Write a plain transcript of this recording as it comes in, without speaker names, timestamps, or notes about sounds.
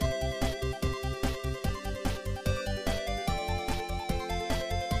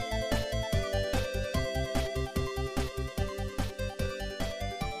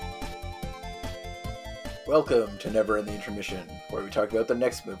Welcome to Never in the Intermission, where we talk about the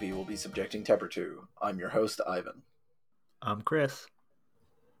next movie we'll be subjecting Tepper to. I'm your host, Ivan. I'm Chris.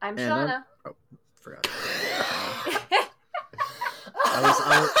 I'm Shauna. Forgot.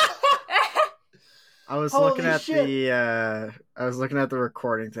 I was Holy looking at shit. the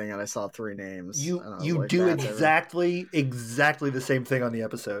recording thing and I saw three names. You and I was you like, do "That's exactly the same thing on the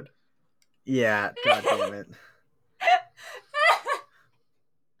episode. Yeah, god damn it.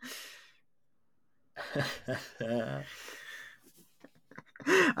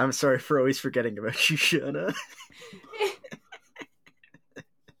 I'm sorry for always forgetting about you, Shauna.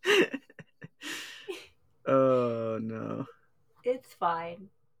 Oh no. It's fine.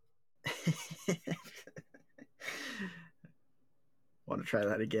 Want to try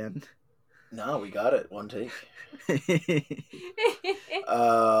that again? No, we got it. One take.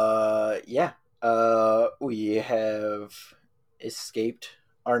 We have escaped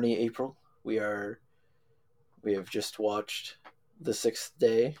Arnie April. We have just watched The Sixth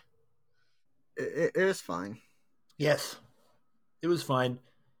Day. It was fine. Yes. It was fine.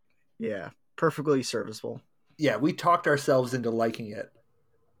 Yeah, perfectly serviceable. Yeah, we talked ourselves into liking it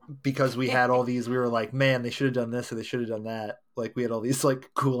because we had all these, we were like, man, they should have done this or they should have done that. Like, we had all these, like,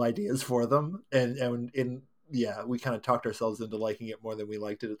 cool ideas for them. And we kind of talked ourselves into liking it more than we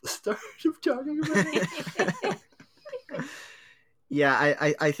liked it at the start of talking about it. Yeah,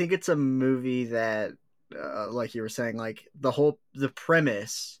 I think it's a movie that, like you were saying, like, the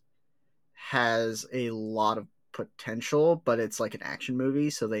premise has a lot of potential, but it's like an action movie,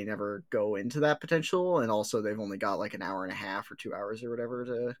 so they never go into that potential, and also they've only got like an hour and a half or 2 hours or whatever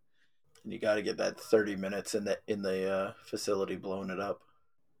to. And you got to get that 30 minutes in the facility blowing it up.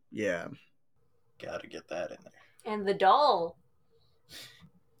 Yeah, Got to get that in there. And the doll.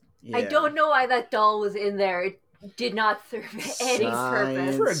 yeah. I don't know why that doll was in there. It did not serve any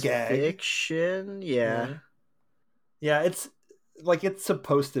purpose. For a gag. Fiction, yeah. Yeah, it's like, it's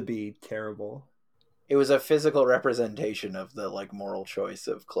supposed to be terrible. It was a physical representation of the moral choice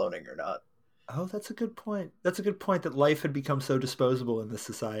of cloning or not. Oh, that's a good point. That's a good point, that life had become so disposable in this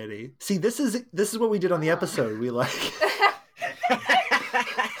society. See, this is what we did on the episode. We like,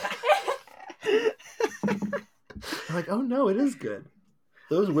 oh no, it is good.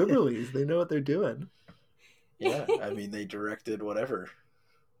 Those Wibberleys, they know what they're doing. Yeah, I mean, they directed whatever.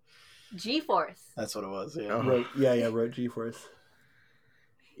 G-Force. That's what it was, yeah. Oh. Wrote G-Force.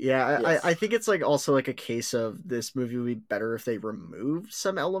 Yeah, Yes. I think it's like also like a case of this movie would be better if they removed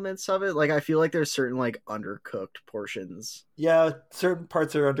some elements of it. Like, I feel like there's certain like undercooked portions. Yeah, certain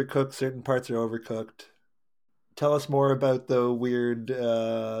parts are undercooked, certain parts are overcooked. Tell us more about the weird,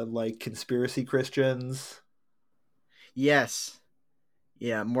 conspiracy Christians. Yes.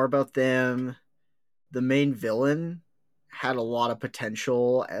 Yeah, more about them. The main villain had a lot of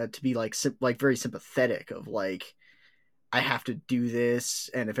potential to be like very sympathetic of like, I have to do this,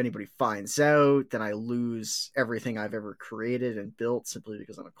 and if anybody finds out, then I lose everything I've ever created and built simply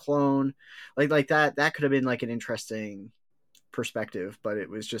because I'm a clone. Like that could have been like an interesting perspective, but it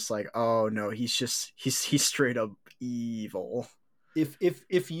was just like, oh no, he's straight up evil.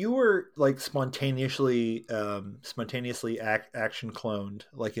 If you were like spontaneously action cloned,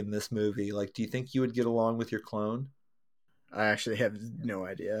 like in this movie, like, do you think you would get along with your clone? I actually have no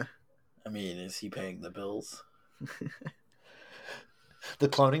idea. I mean, is he paying the bills? The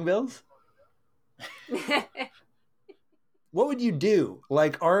cloning bills? What would you do?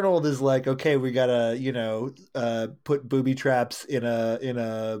 Like, Arnold is like, okay, we gotta, put booby traps in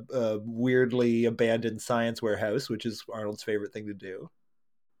a weirdly abandoned science warehouse, which is Arnold's favorite thing to do.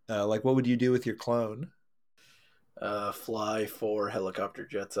 What would you do with your clone? Fly 4 helicopter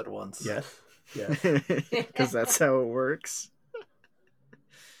jets at once. Yes. Because that's how it works.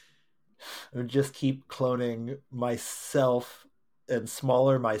 I would just keep cloning myself and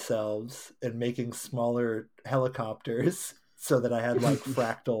smaller myselves and making smaller helicopters so that I had like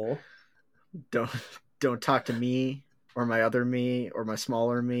fractal. Don't talk to me or my other me or my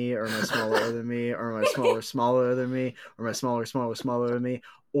smaller me or my smaller other me or my smaller other me or my smaller other me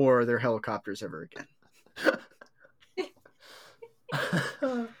or their helicopters ever again.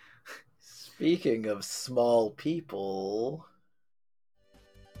 Speaking of small people,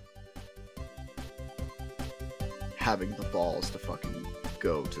 having the balls to fucking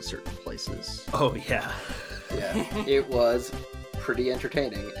go to certain places. Oh yeah. yeah, it was pretty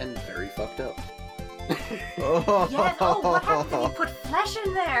entertaining and very fucked up. Yes, what happened if you put flesh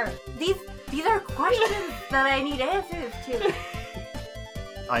in there? These are questions that I need answers to.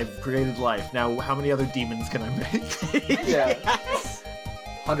 I've created life. Now, how many other demons can I make? Yeah.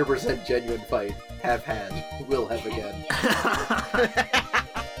 100% genuine fight. Have had. Will have again.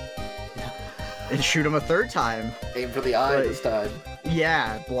 and shoot him a third time. Aim for the eye Right. this time.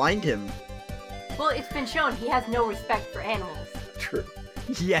 Yeah, blind him. Well, it's been shown he has no respect for animals. True.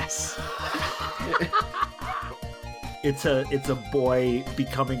 Yes. It's a boy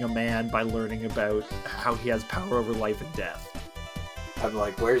becoming a man by learning about how he has power over life and death. I'm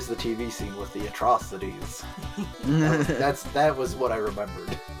like, where's the TV scene with the atrocities? And That was what I remembered.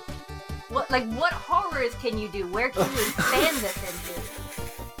 What horrors can you do? Where can you expand this into?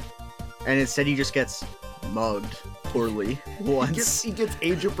 instead he just gets mugged poorly once. He gets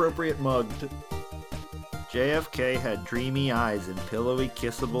age-appropriate mugged. JFK had dreamy eyes and pillowy,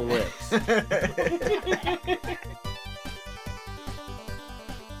 kissable lips.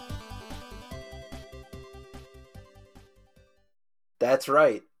 That's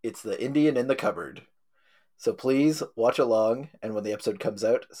right. It's the Indian in the cupboard. So please watch along, and when the episode comes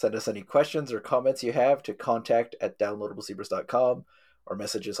out, send us any questions or comments you have to contact@downloadablezebras.com or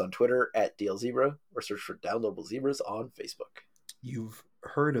message us on Twitter @DLZebra or search for Downloadable Zebras on Facebook. You've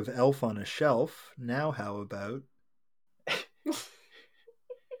heard of Elf on a Shelf. Now how about...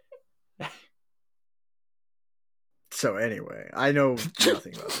 So anyway, I know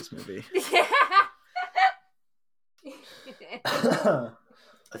nothing about this movie. I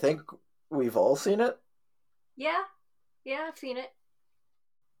think we've all seen it. Yeah, I've seen it.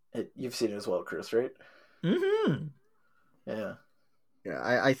 You've seen it as well, Chris, right? Mm-hmm. Yeah. Yeah,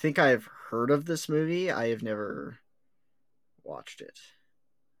 I think I've heard of this movie. I have never watched it.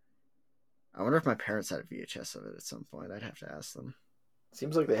 I wonder if my parents had a VHS of it at some point. I'd have to ask them.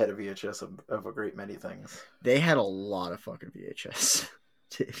 Seems like they had a VHS of a great many things. They had a lot of fucking VHS.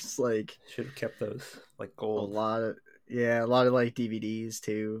 It's like Should have kept those like a gold. lot of like DVDs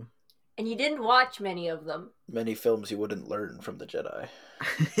too. And you didn't watch many of them. Many films you wouldn't learn from the Jedi.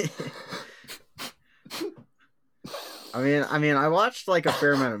 I mean, I watched like a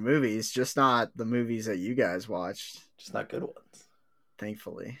fair amount of movies, just not the movies that you guys watched, Just not good ones.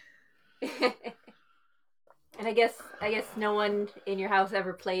 thankfully. And I guess no one in your house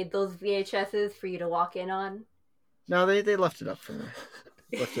ever played those VHSs for you to walk in on. No, they left it up for me.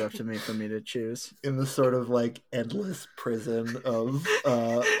 Left it up to me for me to choose. In the sort of like endless prison of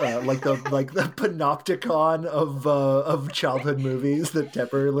like the panopticon of childhood movies that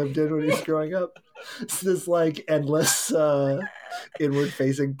Tepper lived in when he was growing up. It's this like endless inward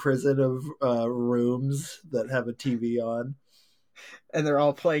facing prison of rooms that have a TV on. And they're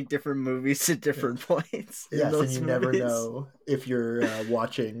all playing different movies at different points. in Yes, and those you never movies. know if you're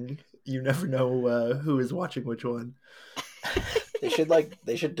watching. You never know who is watching which one.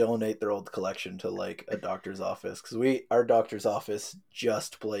 They should donate their old collection to like a doctor's office, because our doctor's office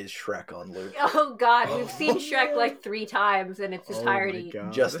just plays Shrek on loop. Oh god, we've seen Shrek like 3 times in its Oh my entirety.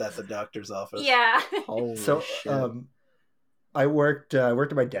 God. Just at the doctor's office. Yeah. Holy So shit. I worked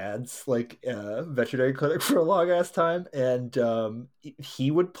at my dad's like veterinary clinic for a long ass time, and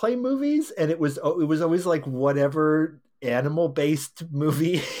he would play movies, and it was always like whatever animal based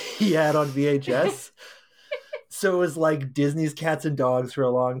movie he had on VHS. So it was like Disney's Cats and Dogs for a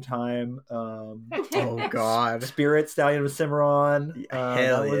long time. Oh God. Spirit, Stallion of Cimarron.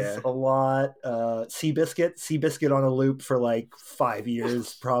 Hell that was yeah. a lot. Seabiscuit on a loop for like 5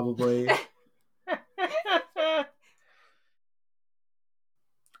 years probably.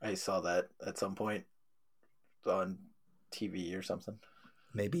 I saw that at some point on TV or something.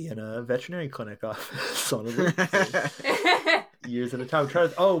 Maybe in a veterinary clinic office on a loop for years at a time.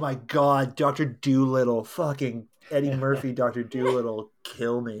 Oh my God, Dr. Doolittle, fucking Eddie Murphy, Dr. Doolittle,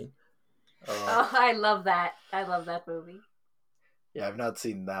 kill me. Oh, I love that. I love that movie. Yeah, I've not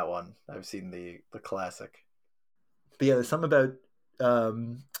seen that one. I've seen the classic. But yeah, there's something about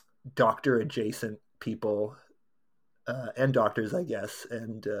doctor adjacent people and doctors, I guess,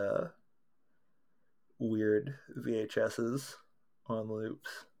 and weird VHSs on loops.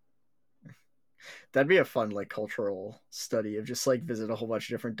 That'd be a fun like cultural study of just like visit a whole bunch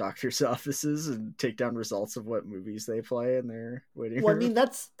of different doctors' offices and take down results of what movies they play in their waiting Well, I room. mean,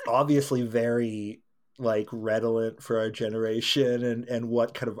 that's obviously very like redolent for our generation, and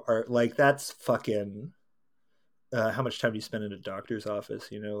what kind of art, like that's fucking how much time do you spend in a doctor's office?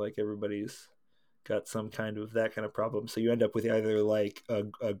 You know, like everybody's got some kind of that kind of problem, so you end up with either like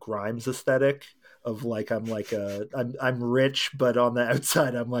a Grimes aesthetic of like I'm I'm rich, but on the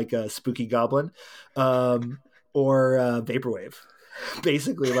outside I'm like a spooky goblin, or vaporwave.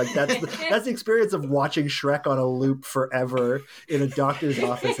 Basically, like that's the experience of watching Shrek on a loop forever in a doctor's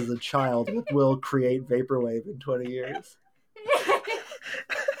office as a child will create vaporwave in 20 years.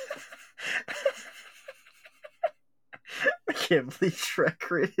 I can't believe Shrek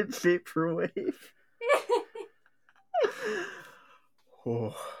created vaporwave.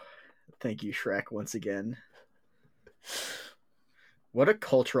 Oh, Thank you, Shrek, once again. What a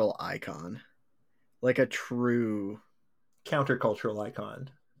cultural icon. Like a true... countercultural icon.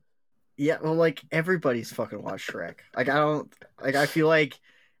 Yeah, well, like, everybody's fucking watched Shrek. Like, I feel like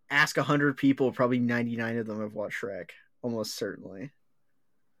ask 100 people, probably 99 of them have watched Shrek. Almost certainly.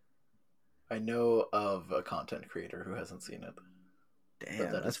 I know of a content creator who hasn't seen it.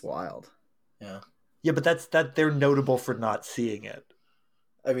 Damn, that's wild. Yeah. Yeah, but that they're notable for not seeing it.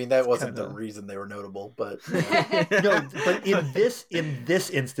 I mean, that It's wasn't kinda... the reason they were notable, but no. But in this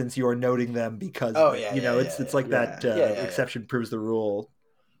instance, you are noting them because it's like that exception proves the rule.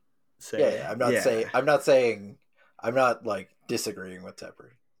 I'm not like disagreeing with Tepper.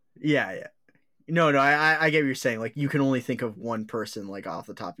 Yeah. No, I get what you're saying. Like, you can only think of one person, like, off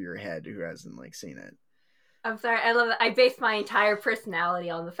the top of your head who hasn't, like, seen it. I'm sorry, I love that. I base my entire personality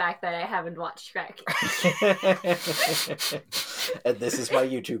on the fact that I haven't watched Shrek. And this is my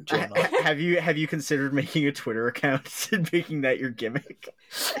YouTube channel. Have you considered making a Twitter account and making that your gimmick?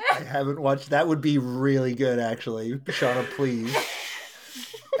 I haven't watched. That would be really good, actually. Shauna, please.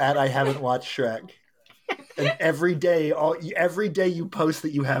 I haven't watched Shrek. And every day you post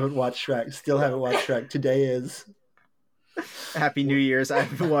that you haven't watched Shrek. Still haven't watched Shrek. Today is... Happy New Year's. I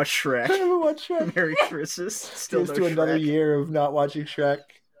haven't watched Shrek. I haven't watched Shrek. Merry Christmas. Still to another year of not watching Shrek.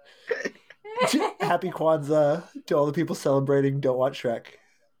 Happy Kwanzaa to all the people celebrating don't watch Shrek.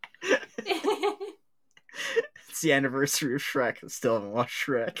 It's the anniversary of Shrek and still haven't watched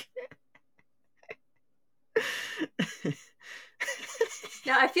Shrek.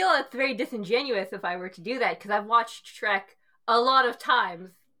 Now, I feel it's very disingenuous if I were to do that, because I've watched Shrek a lot of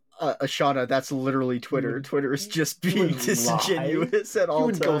times. Shauna, that's literally Twitter. Twitter is just being disingenuous at all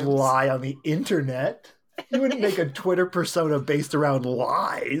times. You wouldn't go lie on the internet. You wouldn't make a Twitter persona based around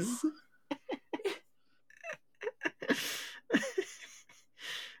lies.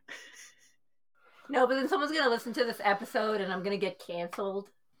 No, but then someone's going to listen to this episode and I'm going to get canceled.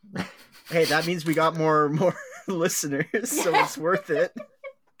 Hey, that means we got more listeners, so it's worth it.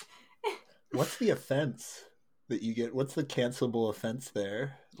 What's the offense that you get? What's the cancelable offense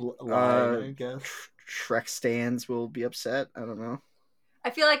there? Lying, I guess. Shrek stans will be upset. I don't know. I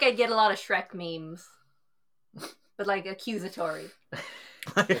feel like I'd get a lot of Shrek memes, but like accusatory.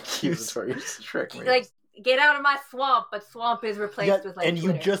 Accusatory Shrek memes. Like, get out of my swamp, but swamp is replaced with like. And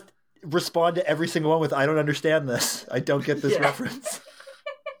Twitter. You just respond to every single one with, "I don't understand this. I don't get this reference."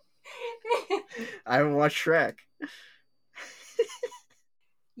 I haven't watched Shrek.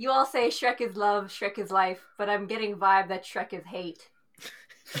 You all say Shrek is love, Shrek is life, but I'm getting vibe that Shrek is hate.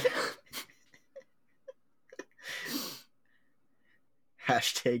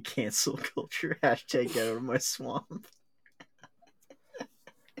 Hashtag cancel culture. Hashtag get out of my swamp.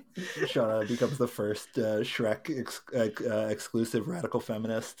 Shauna becomes the first Shrek exclusive radical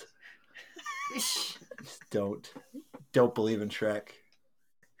feminist. Just don't believe in Shrek.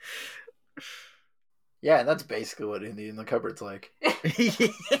 Yeah, and that's basically what Indie in the Cupboard's like.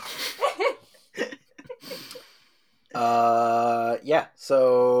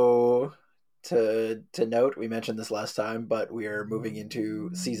 So to note, we mentioned this last time, but we are moving into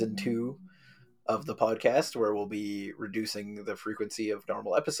season 2 of the podcast, where we'll be reducing the frequency of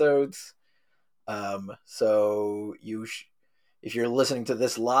normal episodes. So if you're listening to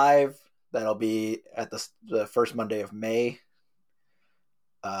this live, that'll be at the first Monday of May.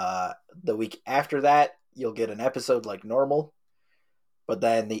 The week after that, you'll get an episode like normal, but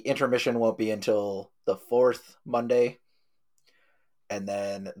then the intermission won't be until the 4th Monday, and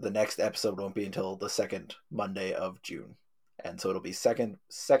then the next episode won't be until the 2nd Monday of June. And so it'll be second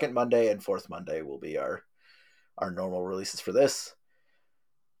Monday and 4th Monday will be our normal releases for this.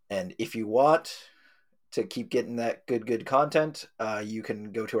 And if you want to keep getting that good content, you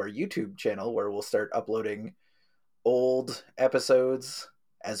can go to our YouTube channel, where we'll start uploading old episodes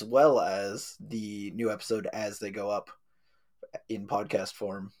as well as the new episode as they go up in podcast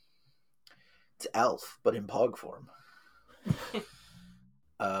form. It's Alf, but in Pog form.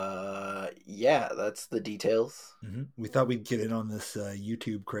 That's the details. Mm-hmm. We thought we'd get in on this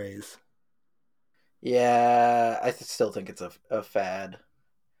YouTube craze. Yeah, I still think it's a fad.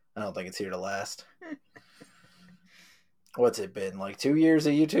 I don't think it's here to last. What's it been, like 2 years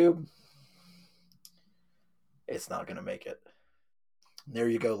of YouTube? It's not going to make it. There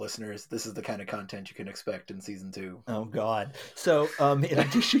you go, listeners. This is the kind of content you can expect in season 2. Oh, God. So, in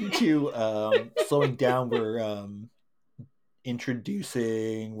addition to slowing down, we're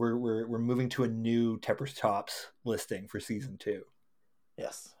introducing. We're moving to a new Tepper's Tops listing for season 2.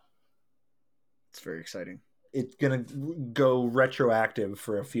 Yes, it's very exciting. It's gonna go retroactive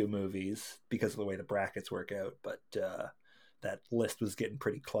for a few movies because of the way the brackets work out, but that list was getting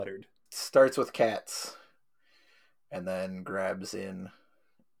pretty cluttered. starts with cats, and then grabs in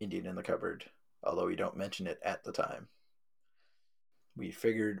Indian in the Cupboard, although we don't mention it at the time. We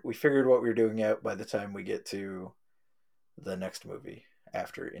figured what we were doing out by the time we get to the next movie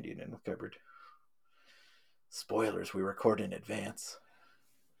after Indian in the Cupboard. Spoilers, we record in advance.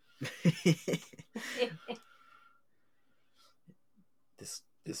 This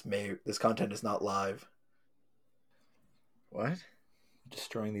content is not live. What?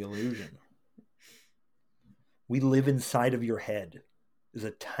 Destroying the illusion. We live inside of your head. There's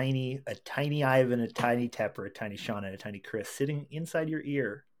a tiny Ivan, a tiny Tepper, a tiny Sean, and a tiny Chris sitting inside your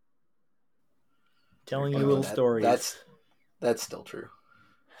ear, telling you little stories. That's still true.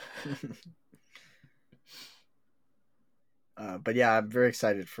 But yeah, I'm very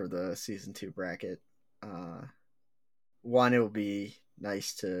excited for the season 2 bracket. One, it will be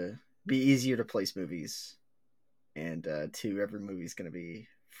nice to be easier to place movies, and 2, every movie's going to be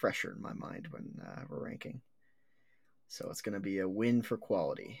fresher in my mind when we're ranking. So it's going to be a win for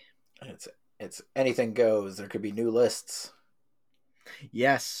quality. It's anything goes. There could be new lists.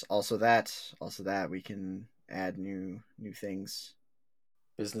 Yes, also that we can add new things.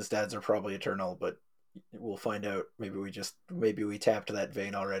 Business dads are probably eternal, but we'll find out. Maybe we tapped that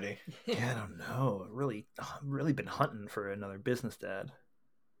vein already. Yeah, I don't know. I've really been hunting for another business dad.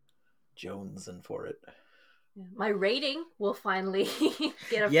 Jonesing for it. My rating will finally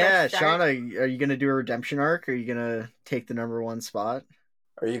get a Yeah, fresh start. Shauna, are you going to do a redemption arc? Or are you going to take the number 1 spot?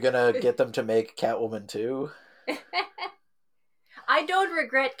 Are you going to get them to make Catwoman 2? I don't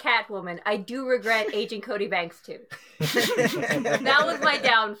regret Catwoman. I do regret Agent Cody Banks too. That was my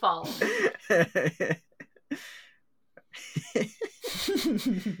downfall.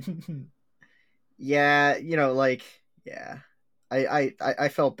 Yeah, I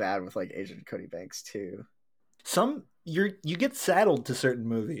felt bad with like Agent Cody Banks too. You get saddled to certain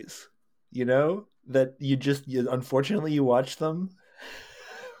movies, that you unfortunately you watch them.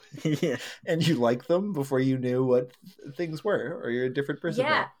 Yeah. And you like them before you knew what things were, or you're a different person.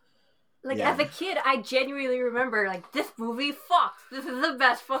 Yeah. As a kid, I genuinely remember, this movie fucks. This is the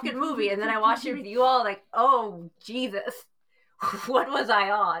best fucking movie. And then I watched it with you all, oh, Jesus. What was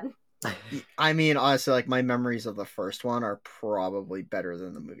I on? I mean, honestly, my memories of the first one are probably better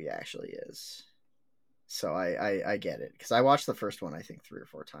than the movie actually is. So I get it. Because I watched the first one, I think, 3 or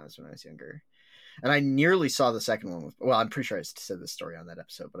 4 times when I was younger. And I nearly saw the second one I'm pretty sure I said this story on that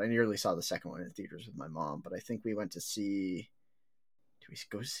episode, but I nearly saw the second one in theaters with my mom. But I think we went to see... Did we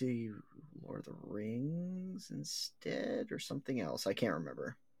go see Lord of the Rings instead or something else? I can't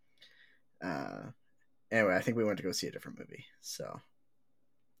remember. Anyway, I think we went to go see a different movie. So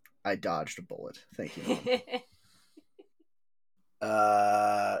I dodged a bullet. Thank you, Mom.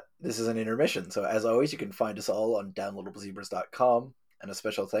 This is an intermission. So as always, you can find us all on downloadablezebras.com. And a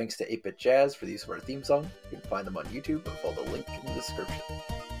special thanks to 8-Bit Jazz for the use of our theme song. You can find them on YouTube or follow the link in the description.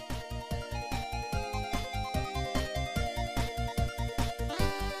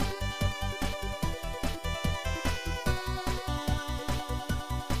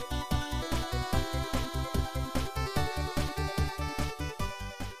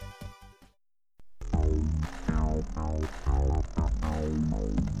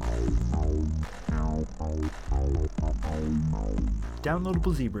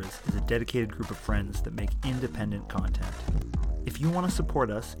 Downloadable Zebras is a dedicated group of friends that make independent content. If you want to support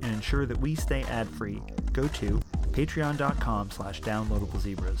us and ensure that we stay ad-free, go to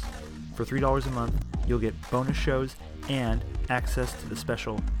patreon.com/downloadablezebras. For $3 a month, you'll get bonus shows and access to the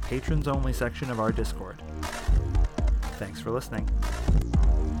special patrons-only section of our Discord. Thanks for listening.